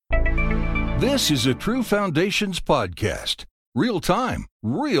This is a True Foundations podcast. Real time,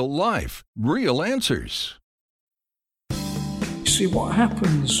 real life, real answers. See, what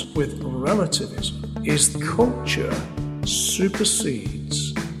happens with relativism is culture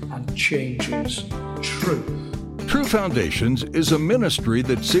supersedes and changes truth. True Foundations is a ministry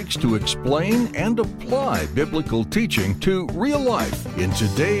that seeks to explain and apply biblical teaching to real life in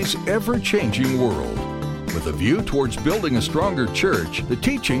today's ever-changing world. With a view towards building a stronger church, the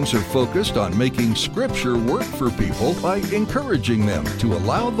teachings are focused on making Scripture work for people by encouraging them to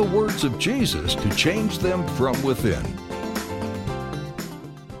allow the words of Jesus to change them from within.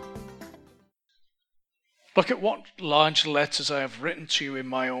 Look at what large letters I have written to you in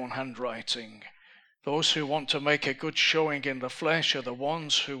my own handwriting. Those who want to make a good showing in the flesh are the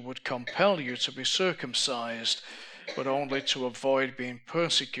ones who would compel you to be circumcised, but only to avoid being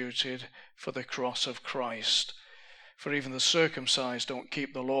persecuted for the cross of Christ. For even the circumcised don't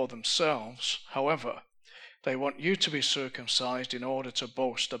keep the law themselves. However, they want you to be circumcised in order to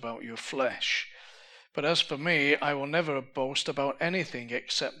boast about your flesh. But as for me, I will never boast about anything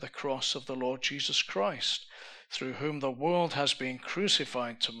except the cross of the Lord Jesus Christ, through whom the world has been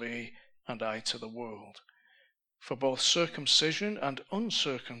crucified to me, and I to the world. For both circumcision and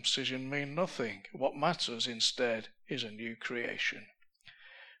uncircumcision mean nothing. What matters instead is a new creation.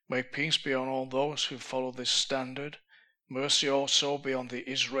 May peace be on all those who follow this standard. Mercy also be on the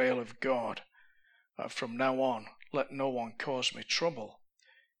Israel of God. From now on, let no one cause me trouble,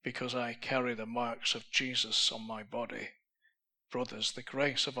 because I carry the marks of Jesus on my body. Brothers, the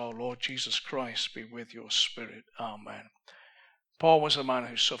grace of our Lord Jesus Christ be with your spirit. Amen. Paul was a man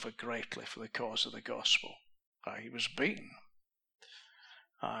who suffered greatly for the cause of the gospel. He was beaten.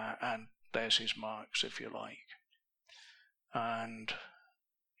 And there's his marks, if you like. And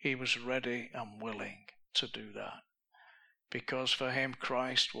he was ready and willing to do that, because for him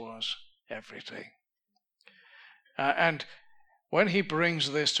Christ was everything. And when he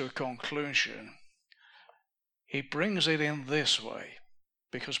brings this to a conclusion, he brings it in this way,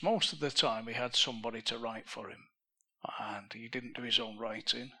 because most of the time he had somebody to write for him, and he didn't do his own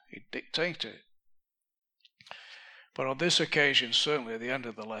writing, he dictated it. But on this occasion, certainly at the end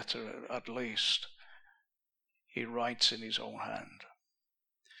of the letter at least, he writes in his own hand.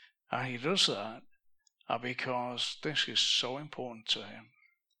 And he does that because this is so important to him,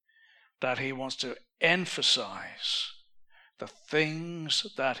 that he wants to emphasize the things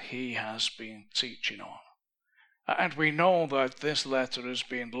that he has been teaching on. And we know that this letter has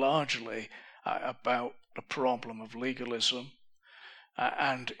been largely about the problem of legalism,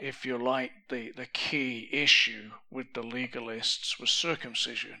 and if you like, the key issue with the legalists was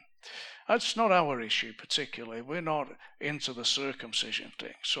circumcision. That's not our issue particularly. We're not into the circumcision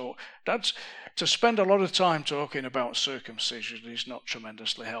thing. So that's to spend a lot of time talking about circumcision is not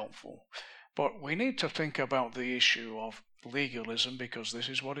tremendously helpful. But we need to think about the issue of legalism, because this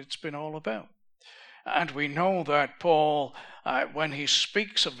is what it's been all about. And we know that Paul, when he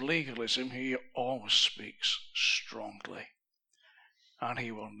speaks of legalism, he always speaks strongly. And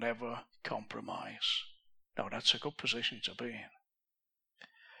he will never compromise. Now, that's a good position to be in.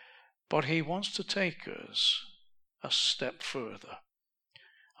 But he wants to take us a step further.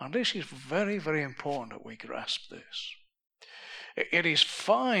 And this is very, very important that we grasp this. It is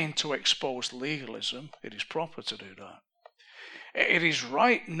fine to expose legalism. It is proper to do that. It is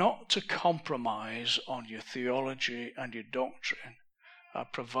right not to compromise on your theology and your doctrine,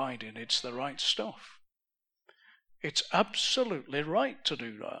 providing it's the right stuff. It's absolutely right to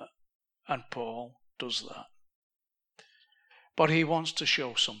do that, and Paul does that. But he wants to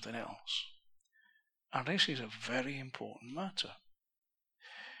show something else, and this is a very important matter.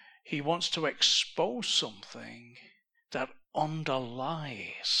 He wants to expose something that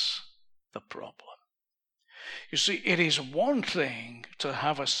underlies the problem. You see, it is one thing to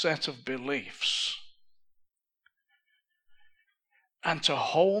have a set of beliefs and to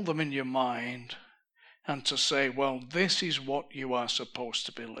hold them in your mind and to say, well, this is what you are supposed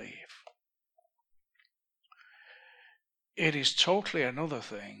to believe. It is totally another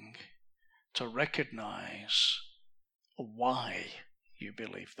thing to recognize why you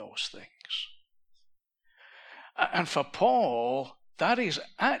believe those things. And for Paul, that is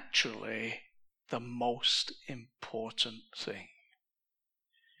actually the most important thing.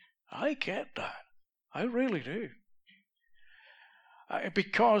 I get that. I really do.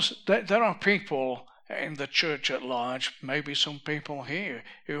 Because there are people in the church at large, maybe some people here,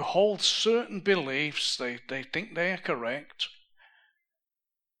 who hold certain beliefs, they think they are correct,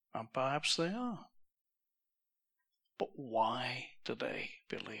 and perhaps they are. But why do they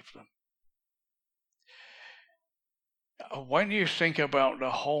believe them? When you think about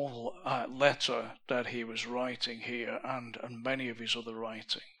the whole letter that he was writing here and many of his other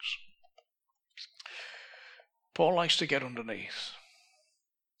writings, Paul likes to get underneath.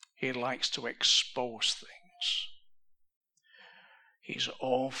 He likes to expose things. He's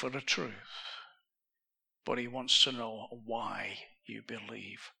all for the truth, but he wants to know why you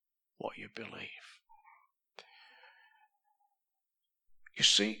believe what you believe. You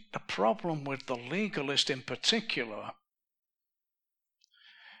see, the problem with the legalist in particular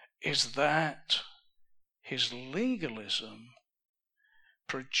is that his legalism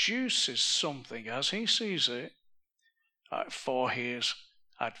produces something, as he sees it, for his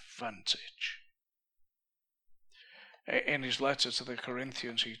advantage. In his letter to the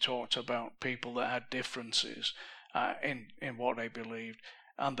Corinthians, he talked about people that had differences in what they believed,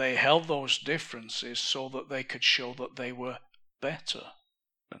 and they held those differences so that they could show that they were better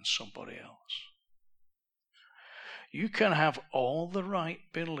than somebody else. You can have all the right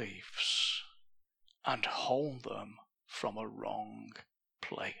beliefs and hold them from a wrong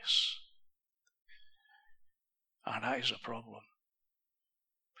place. And that is a problem.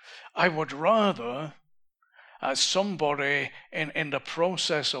 I would rather, as somebody in the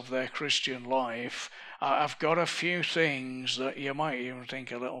process of their Christian life, I've got a few things that you might even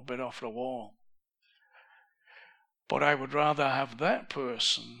think a little bit off the wall. But I would rather have that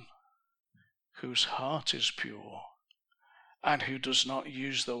person whose heart is pure and who does not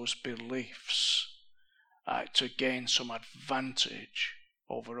use those beliefs to gain some advantage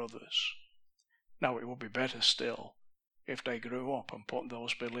over others. Now, it would be better still if they grew up and put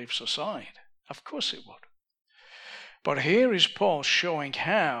those beliefs aside. Of course it would. But here is Paul showing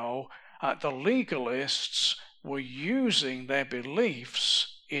how the legalists were using their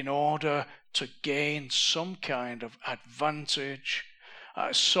beliefs in order to gain some kind of advantage,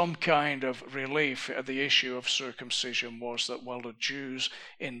 some kind of relief. The issue of circumcision was that, well, the Jews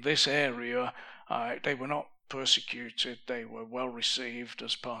in this area, they were not persecuted, they were well received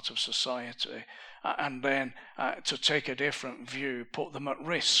as part of society, and then to take a different view put them at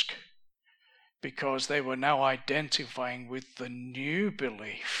risk, because they were now identifying with the new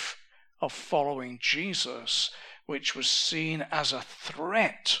belief of following Jesus, which was seen as a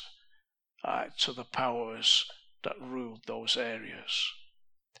threat to the powers that ruled those areas.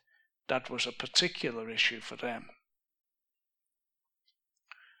 That was a particular issue for them.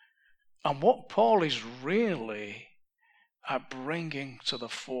 And what Paul is really bringing to the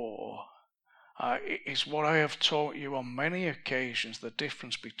fore is what I have taught you on many occasions, the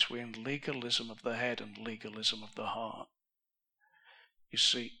difference between legalism of the head and legalism of the heart. You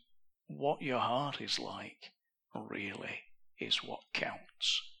see, what your heart is like really is what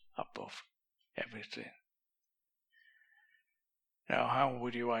counts above everything. Now, how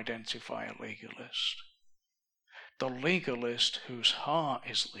would you identify a legalist? The legalist whose heart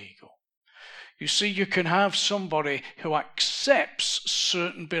is legal. You see, you can have somebody who accepts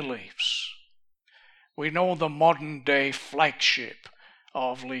certain beliefs. We know the modern day flagship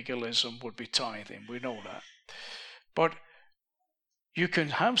of legalism would be tithing. We know that. But you can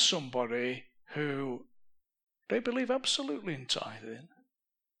have somebody who, they believe absolutely in tithing,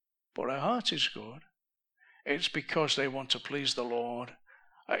 but their heart is good. It's because they want to please the Lord.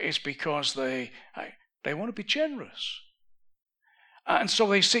 It's because they want to be generous. And so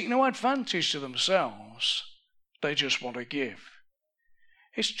they seek no advantage to themselves. They just want to give.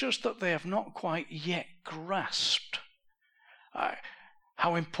 It's just that they have not quite yet grasped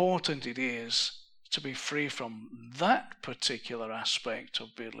how important it is to be free from that particular aspect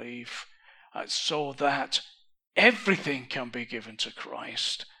of belief, so that everything can be given to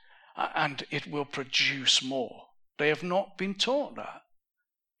Christ and it will produce more. They have not been taught that.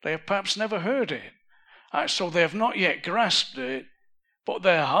 They have perhaps never heard it. So they have not yet grasped it, but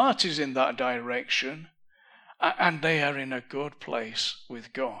their heart is in that direction, and they are in a good place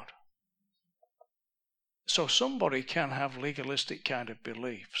with God. So somebody can have legalistic kind of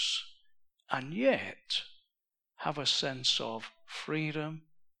beliefs and yet have a sense of freedom,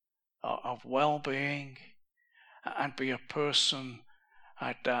 of well-being, and be a person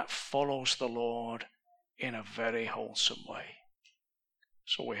that follows the Lord in a very wholesome way.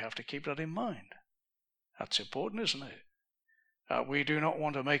 So we have to keep that in mind. That's important, isn't it? We do not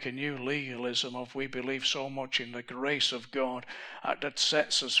want to make a new legalism of we believe so much in the grace of God that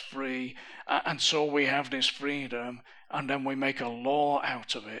sets us free, and so we have this freedom, and then we make a law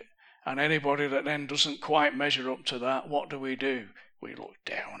out of it. And anybody that then doesn't quite measure up to that, what do? We look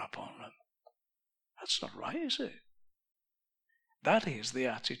down upon them. That's not right, is it? That is the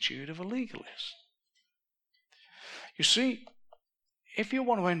attitude of a legalist. You see, if you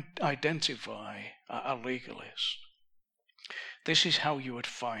want to identify a legalist, this is how you would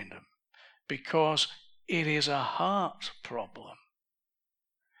find them. Because it is a heart problem.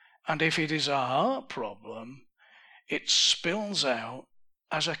 And if it is a heart problem, it spills out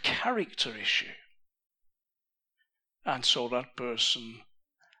as a character issue. And so that person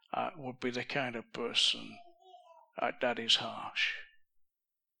would be the kind of person that is harsh.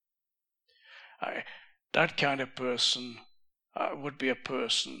 That kind of person would be a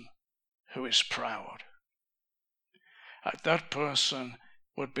person who is proud. That person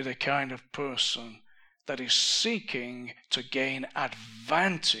would be the kind of person that is seeking to gain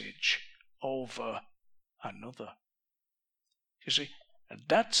advantage over another. You see,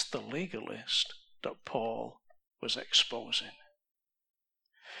 that's the legalist that Paul was exposing.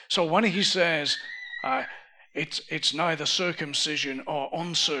 So when he says it's neither circumcision or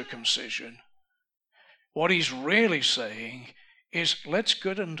uncircumcision, what he's really saying is, let's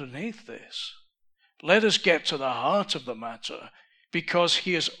get underneath this. Let us get to the heart of the matter, because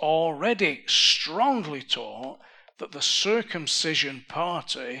he has already strongly taught that the circumcision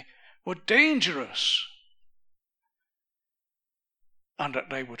party were dangerous and that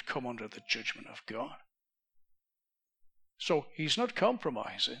they would come under the judgment of God. So he's not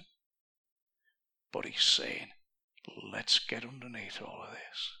compromising, but he's saying, let's get underneath all of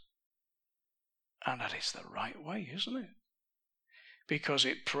this. And that is the right way, isn't it? Because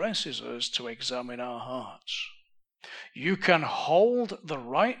it presses us to examine our hearts. You can hold the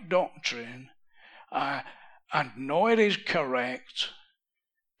right doctrine and know it is correct,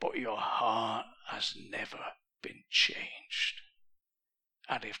 but your heart has never been changed.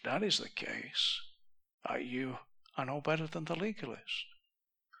 And if that is the case, you are no better than the legalist.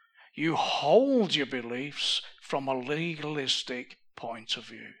 You hold your beliefs from a legalistic point of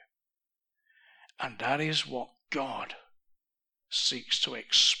view. And that is what God seeks to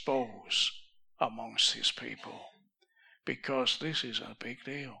expose amongst his people, because this is a big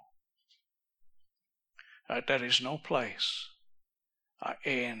deal. There is no place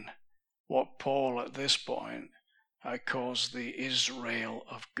in what Paul at this point calls the Israel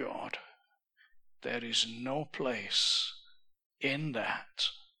of God. There is no place in that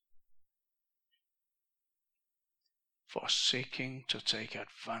for seeking to take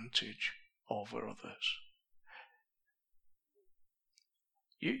advantage over others.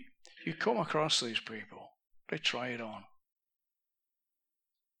 You come across these people, they try it on.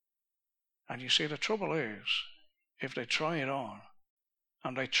 And you see, the trouble is, if they try it on,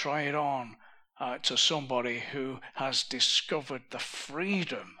 and they try it on to somebody who has discovered the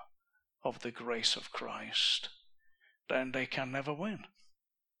freedom of the grace of Christ, then they can never win.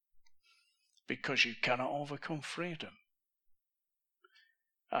 Because you cannot overcome freedom.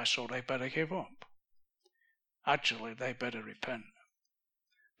 So they better give up. Actually, they better repent,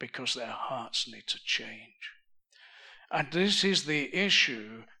 because their hearts need to change. And this is the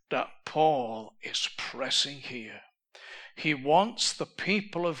issue that Paul is pressing here. He wants the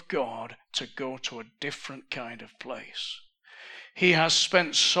people of God to go to a different kind of place. He has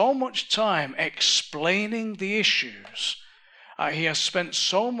spent so much time explaining the issues. He has spent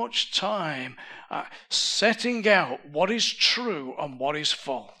so much time setting out what is true and what is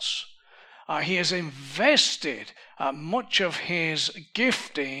false. He has invested much of his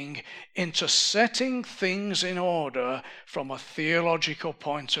gifting into setting things in order from a theological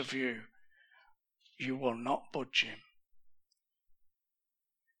point of view. You will not budge him.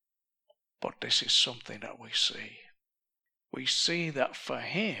 But this is something that we see. We see that for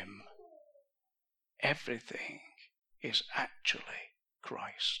him, everything is actually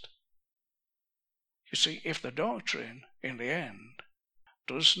Christ. You see, if the doctrine, in the end,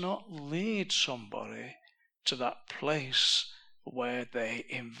 does not lead somebody to that place where they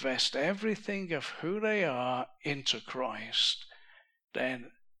invest everything of who they are into Christ,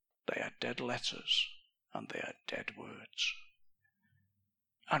 then they are dead letters and they are dead words.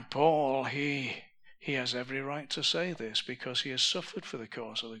 And Paul, he has every right to say this, because he has suffered for the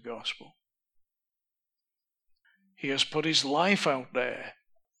cause of the gospel. He has put his life out there.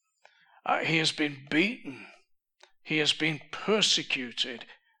 He has been beaten. He has been persecuted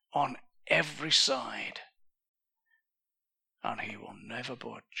on every side. And he will never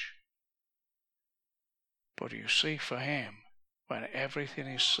budge. But you see, for him, when everything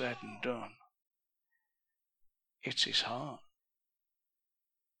is said and done, it's his heart.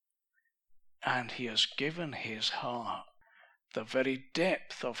 And he has given his heart the very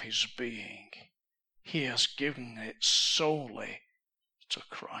depth of his being. He has given it solely to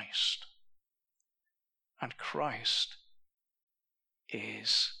Christ. And Christ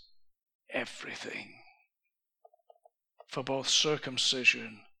is everything. For both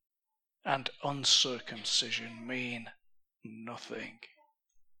circumcision and uncircumcision mean nothing.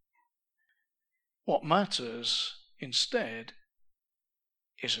 What matters instead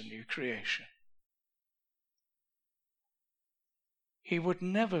is a new creation. He would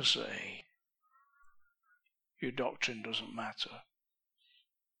never say, your doctrine doesn't matter.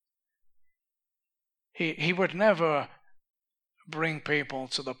 He would never bring people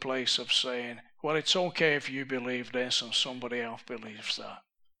to the place of saying, well, it's okay if you believe this and somebody else believes that.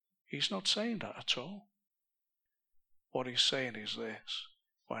 He's not saying that at all. What he's saying is this: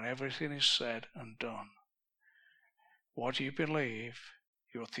 when everything is said and done, what you believe,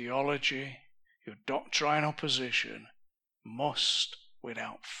 your theology, your doctrinal position must,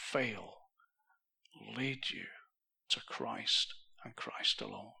 without fail, lead you to Christ and Christ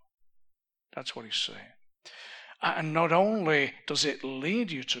alone. That's what he's saying. And not only does it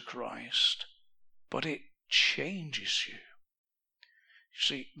lead you to Christ, but it changes you. You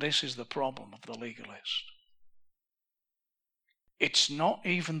see, this is the problem of the legalist. It's not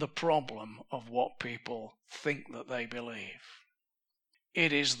even the problem of what people think that they believe.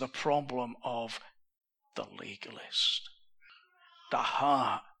 It is the problem of the legalist. The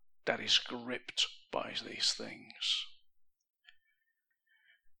heart that is gripped by these things.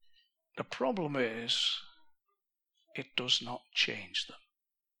 The problem is, it does not change them.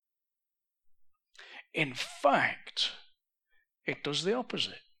 In fact, it does the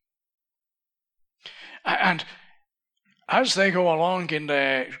opposite. And as they go along in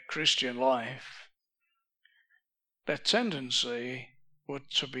their Christian life, their tendency would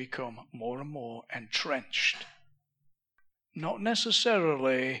to become more and more entrenched. Not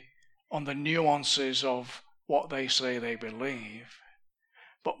necessarily on the nuances of what they say they believe,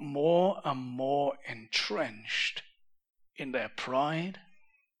 but more and more entrenched in their pride,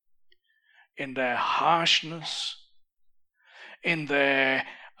 in their harshness, in their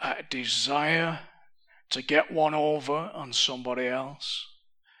desire to get one over on somebody else,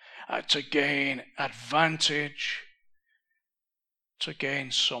 to gain advantage, to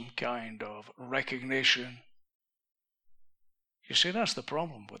gain some kind of recognition. You see, that's the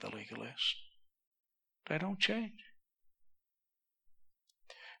problem with the legalists. They don't change.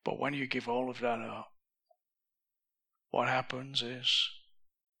 But when you give all of that up, what happens is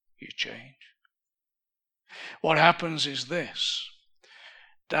you change. What happens is this,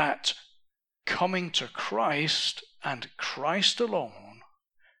 that coming to Christ and Christ alone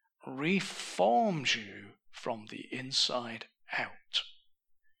reforms you from the inside out.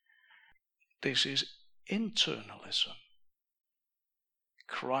 This is internalism.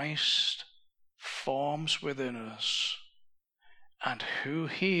 Christ forms within us, and who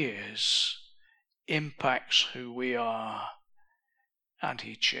he is impacts who we are, and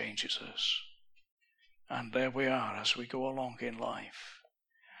he changes us. And there we are as we go along in life.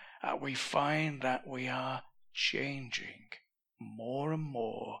 We find that we are changing more and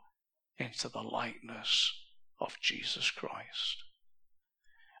more into the likeness of Jesus Christ.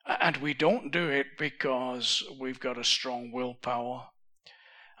 And we don't do it because we've got a strong willpower.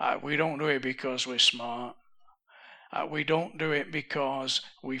 We don't do it because we're smart. We don't do it because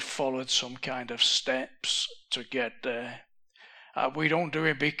we followed some kind of steps to get there. We don't do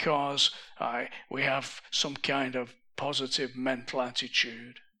it because we have some kind of positive mental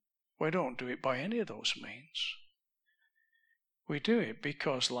attitude. We don't do it by any of those means. We do it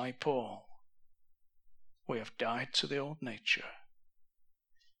because, like Paul, we have died to the old nature,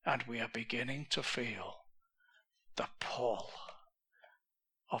 and we are beginning to feel the pull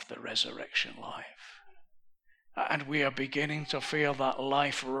of the resurrection life. And we are beginning to feel that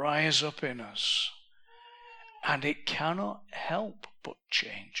life rise up in us, and it cannot help but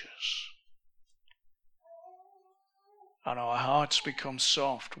change us. And our hearts become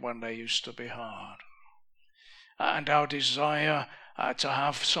soft when they used to be hard. And our desire to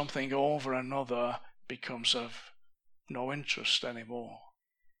have something over another becomes of no interest anymore.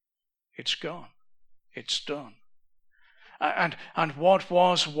 It's gone. It's done. And what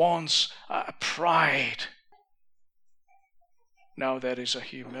was once pride, now there is a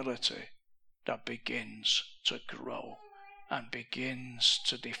humility that begins to grow and begins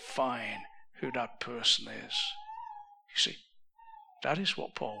to define who that person is. You see, that is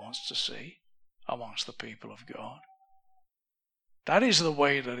what Paul wants to see amongst the people of God. That is the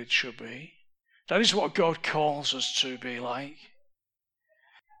way that it should be. That is what God calls us to be like.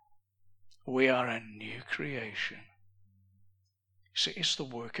 We are a new creation. See, it's the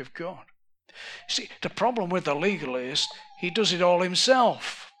work of God. See, the problem with the legalist, he does it all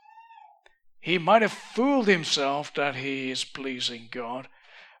himself. He might have fooled himself that he is pleasing God,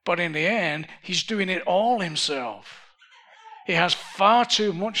 but in the end, he's doing it all himself. He has far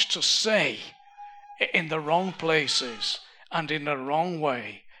too much to say in the wrong places, and in the wrong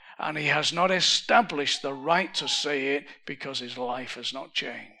way, and he has not established the right to say it because his life has not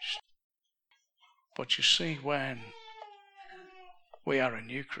changed. But you see, when we are a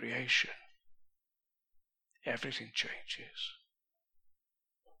new creation, everything changes.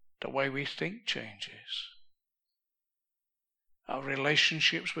 The way we think changes. Our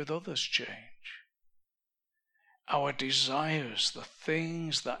relationships with others change. Our desires, the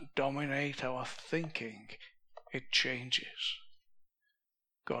things that dominate our thinking, it changes.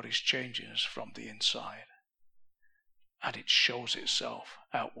 God is changing us from the inside, and it shows itself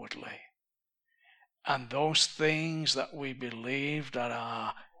outwardly. And those things that we believe that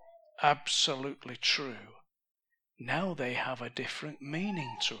are absolutely true, now they have a different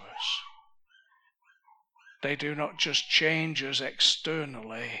meaning to us. They do not just change us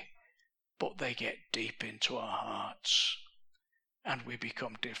externally, but they get deep into our hearts, and we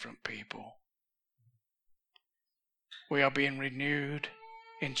become different people. We are being renewed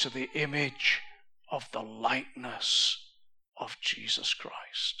into the image of the likeness of Jesus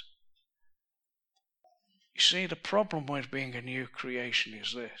Christ. You see, the problem with being a new creation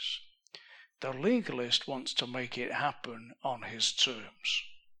is this. The legalist wants to make it happen on his terms.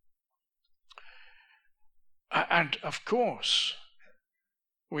 And of course,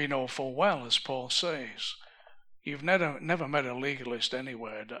 we know full well, as Paul says, you've never met a legalist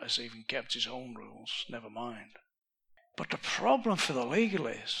anywhere that has even kept his own rules, never mind. But the problem for the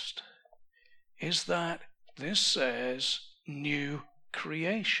legalist is that this says new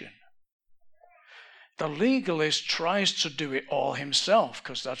creation. The legalist tries to do it all himself,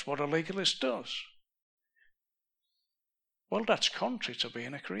 because that's what a legalist does. Well, that's contrary to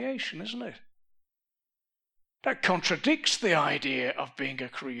being a creation, isn't it? That contradicts the idea of being a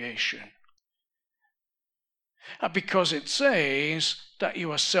creation. Because it says that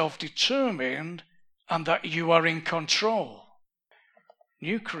you are self-determined and that you are in control.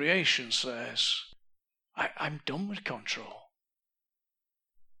 New creation says, I'm done with control.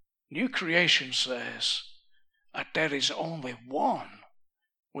 New creation says that there is only one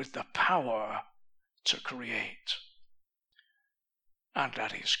with the power to create, and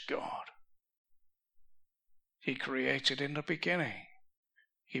that is God. He created in the beginning.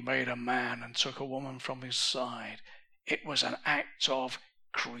 He made a man and took a woman from his side. It was an act of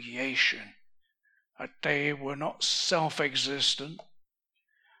creation. They were not self-existent.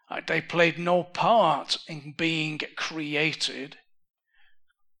 They played no part in being created.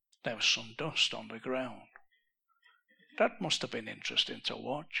 There was some dust on the ground. That must have been interesting to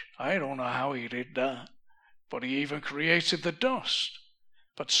watch. I don't know how he did that, but he even created the dust.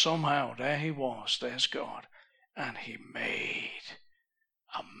 But somehow there he was, there's God, and he made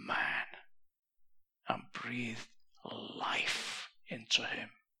a man and breathed life into him.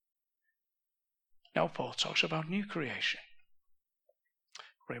 Now Paul talks about new creation.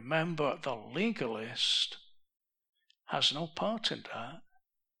 Remember, the legalist has no part in that,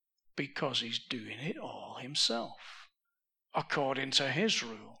 because he's doing it all himself, according to his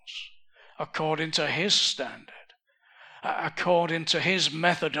rules, according to his standard, according to his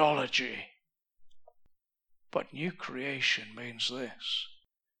methodology. But new creation means this.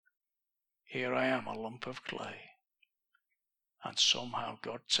 Here I am, a lump of clay, and somehow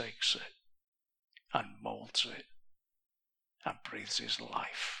God takes it and molds it and breathes his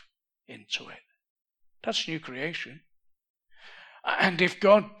life into it. That's new creation. And if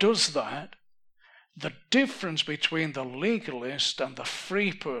God does that, the difference between the legalist and the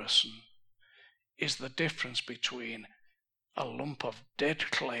free person is the difference between a lump of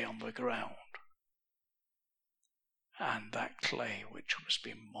dead clay on the ground and that clay which was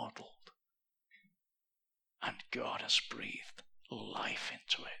being modeled. And God has breathed life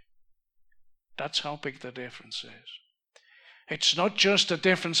into it. That's how big the difference is. It's not just a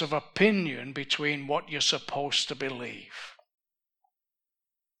difference of opinion between what you're supposed to believe.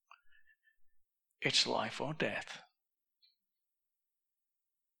 It's life or death.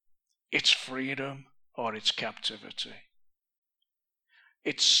 It's freedom or it's captivity.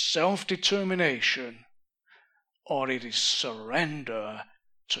 It's self-determination or it is surrender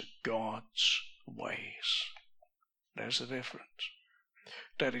to God's ways. There's the difference.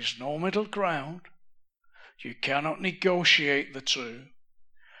 There is no middle ground. You cannot negotiate the two.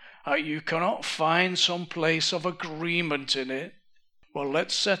 You cannot find some place of agreement in it. Well,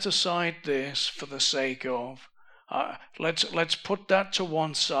 let's set aside this for the sake of. Let's put that to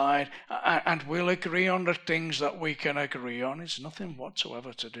one side, and we'll agree on the things that we can agree on. It's nothing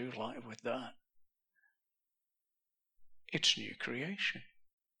whatsoever to do with that. It's new creation.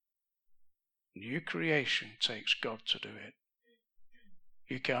 New creation takes God to do it.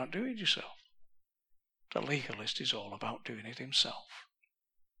 You can't do it yourself. The legalist is all about doing it himself.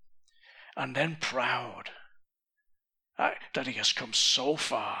 And then proud that he has come so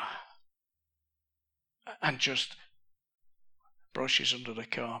far and just brushes under the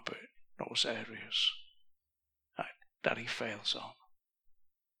carpet those areas that he fails on.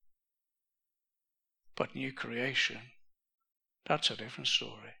 But new creation, that's a different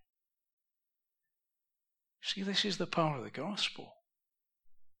story. See, this is the power of the gospel.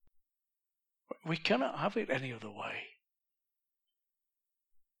 We cannot have it any other way.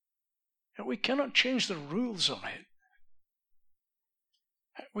 We cannot change the rules on it.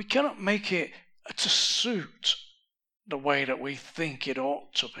 We cannot make it to suit the way that we think it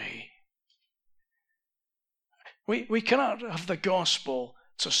ought to be. We cannot have the gospel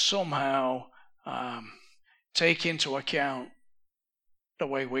to somehow take into account the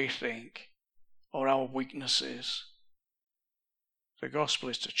way we think or our weaknesses. The gospel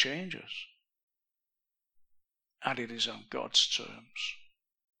is to change us. And it is on God's terms.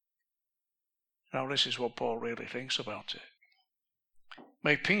 Now this is what Paul really thinks about it.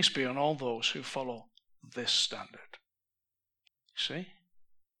 May peace be on all those who follow this standard. See?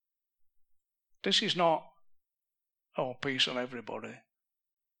 This is not, peace on everybody.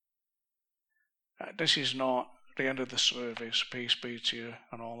 This is not the end of the service, peace be to you,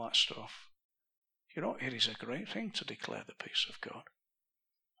 and all that stuff. You know, it is a great thing to declare the peace of God.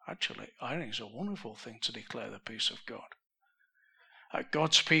 Actually, I think it's a wonderful thing to declare the peace of God.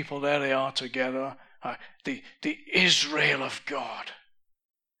 God's people, there they are together, the Israel of God.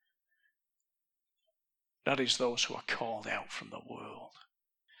 That is those who are called out from the world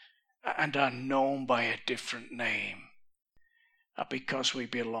and are known by a different name because we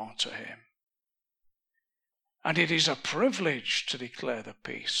belong to Him. And it is a privilege to declare the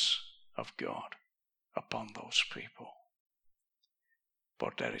peace of God upon those people.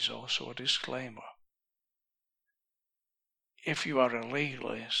 But there is also a disclaimer. If you are a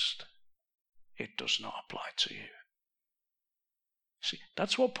legalist, it does not apply to you. See,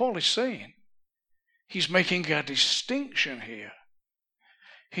 that's what Paul is saying. He's making a distinction here.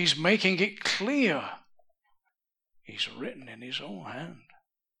 He's making it clear. He's written in his own hand.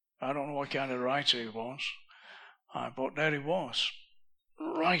 I don't know what kind of writer he was, but there he was,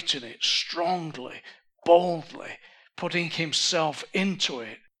 writing it strongly, boldly, putting himself into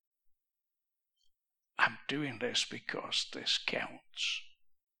it. I'm doing this because this counts.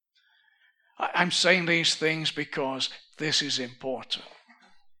 I'm saying these things because this is important.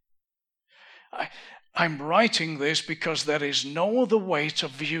 I'm writing this because there is no other way to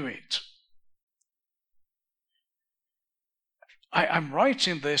view it. I'm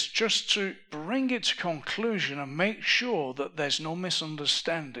writing this just to bring it to conclusion and make sure that there's no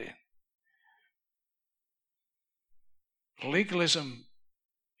misunderstanding. Legalism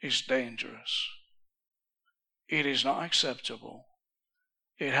is dangerous. It is not acceptable.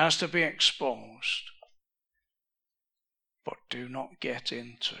 It has to be exposed. But do not get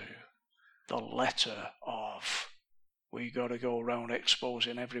into the letter of, we got to go around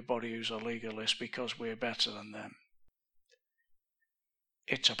exposing everybody who's a legalist because we're better than them.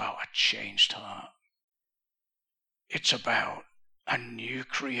 It's about a changed heart. It's about a new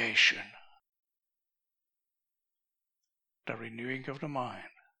creation. The renewing of the mind.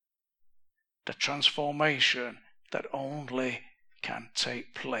 The transformation that only can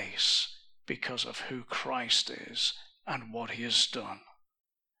take place because of who Christ is and what He has done.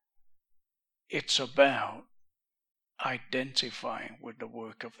 It's about identifying with the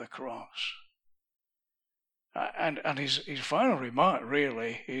work of the cross. And his final remark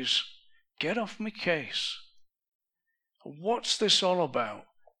really is, get off my case. What's this all about?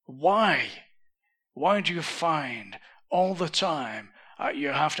 Why? Why do you find all the time you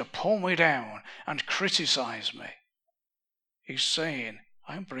have to pull me down and criticize me? He's saying,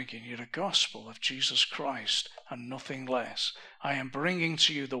 I'm bringing you the gospel of Jesus Christ and nothing less. I am bringing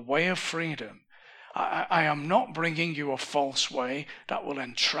to you the way of freedom. I am not bringing you a false way that will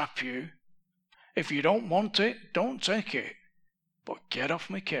entrap you. If you don't want it, don't take it. But get off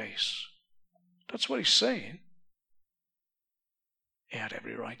my case. That's what he's saying. He had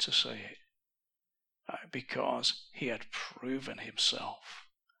every right to say it. Because he had proven himself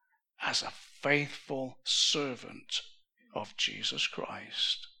as a faithful servant of Jesus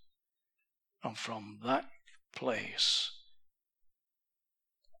Christ. And from that place,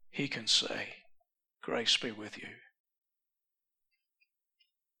 he can say, grace be with you.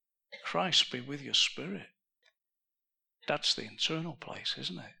 Christ be with your spirit. That's the internal place,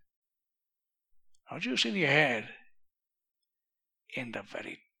 isn't it? Not just in your head, in the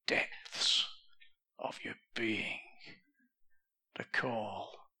very depths of your being. The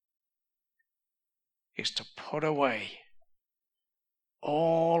call is to put away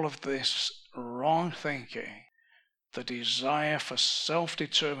all of this wrong thinking, the desire for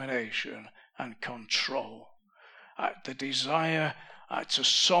self-determination and control, the desire to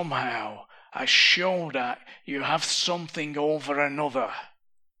somehow show that you have something over another.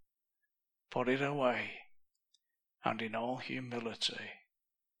 Put it away, and in all humility,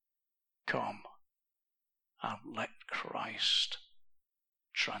 come and let Christ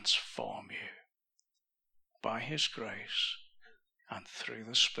transform you by his grace and through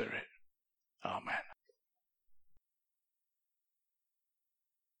the Spirit. Amen.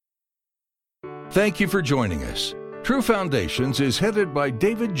 Thank you for joining us. True Foundations is headed by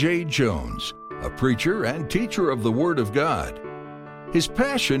David J. Jones, a preacher and teacher of the Word of God. His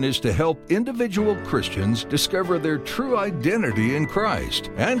passion is to help individual Christians discover their true identity in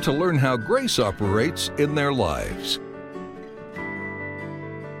Christ and to learn how grace operates in their lives.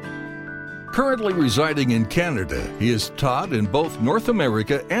 Currently residing in Canada, he is taught in both North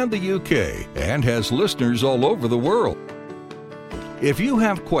America and the UK and has listeners all over the world. If you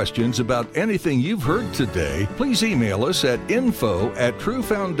have questions about anything you've heard today, please email us at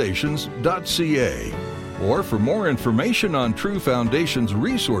info@truefoundations.ca. Or for more information on True Foundations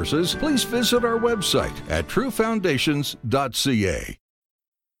resources, please visit our website at truefoundations.ca.